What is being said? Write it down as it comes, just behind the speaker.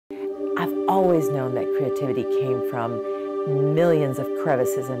always known that creativity came from millions of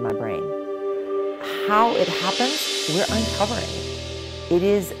crevices in my brain. How it happens, we're uncovering. It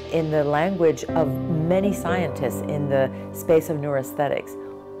is in the language of many scientists in the space of neuroaesthetics.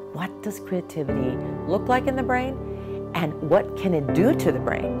 What does creativity look like in the brain, and what can it do to the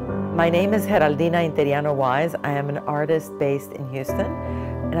brain? My name is Geraldina Interiano Wise. I am an artist based in Houston,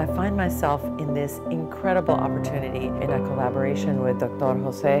 and I find myself in this incredible opportunity in a collaboration with Dr.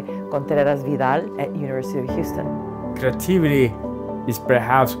 Jose Contreras-Vidal at University of Houston. Creativity is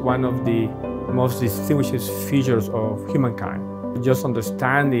perhaps one of the most distinguished features of humankind. Just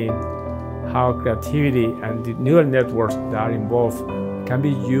understanding how creativity and the neural networks that are involved can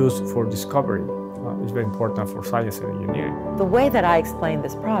be used for discovery is very important for science and engineering. The way that I explain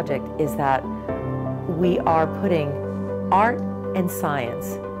this project is that we are putting art and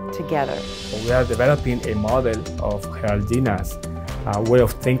science together. We are developing a model of Geraldina's way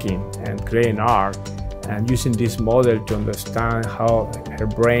of thinking and creating art, and using this model to understand how her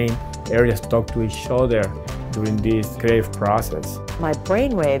brain areas talk to each other during this creative process. My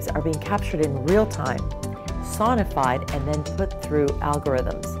brain waves are being captured in real time, sonified, and then put through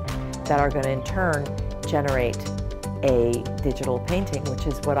algorithms that are going to in turn generate a digital painting, which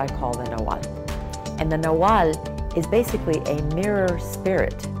is what I call the Nahual. And the Nahual is basically a mirror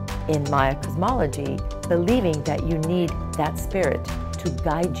spirit in Maya cosmology, believing that you need that spirit to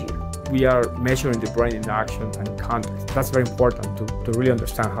guide you. We are measuring the brain in action and context. That's very important to really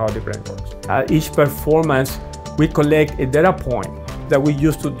understand how the brain works. At each performance, we collect a data point that we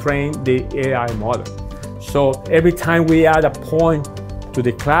use to train the AI model. So every time we add a point to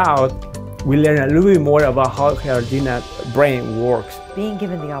the cloud, we learn a little bit more about how Geraldina's brain works. Being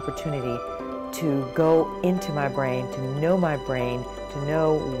given the opportunity to go into my brain, to know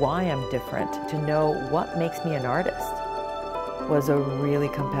why I'm different, to know what makes me an artist, was a really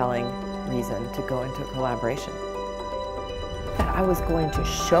compelling reason to go into a collaboration. That I was going to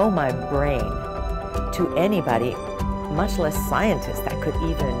show my brain to anybody, much less scientists that could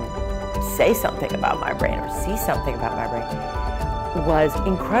even say something about my brain or see something about my brain, was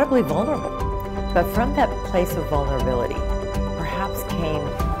incredibly vulnerable. But from that place of vulnerability, perhaps came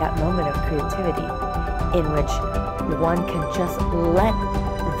that moment of creativity in which one can just let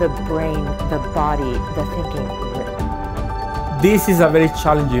the brain, the body, the thinking rip. This is a very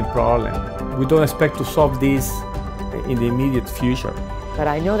challenging problem. We don't expect to solve this in the immediate future. But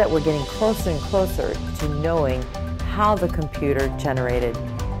I know that we're getting closer and closer to knowing how the computer-generated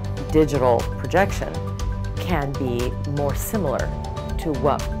digital projection can be more similar to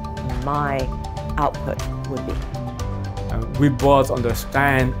what my output would be. We both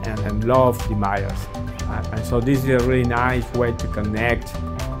understand and love the Mayas. And so this is a really nice way to connect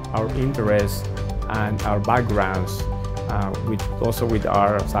our interests and our backgrounds also with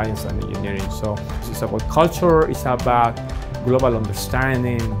our science and engineering. So it's about culture, it's about global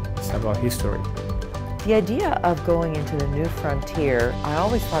understanding, it's about history. The idea of going into the new frontier, I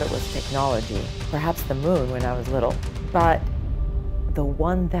always thought it was technology, perhaps the moon when I was little, but the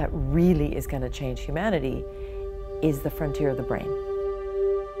one that really is going to change humanity is the frontier of the brain.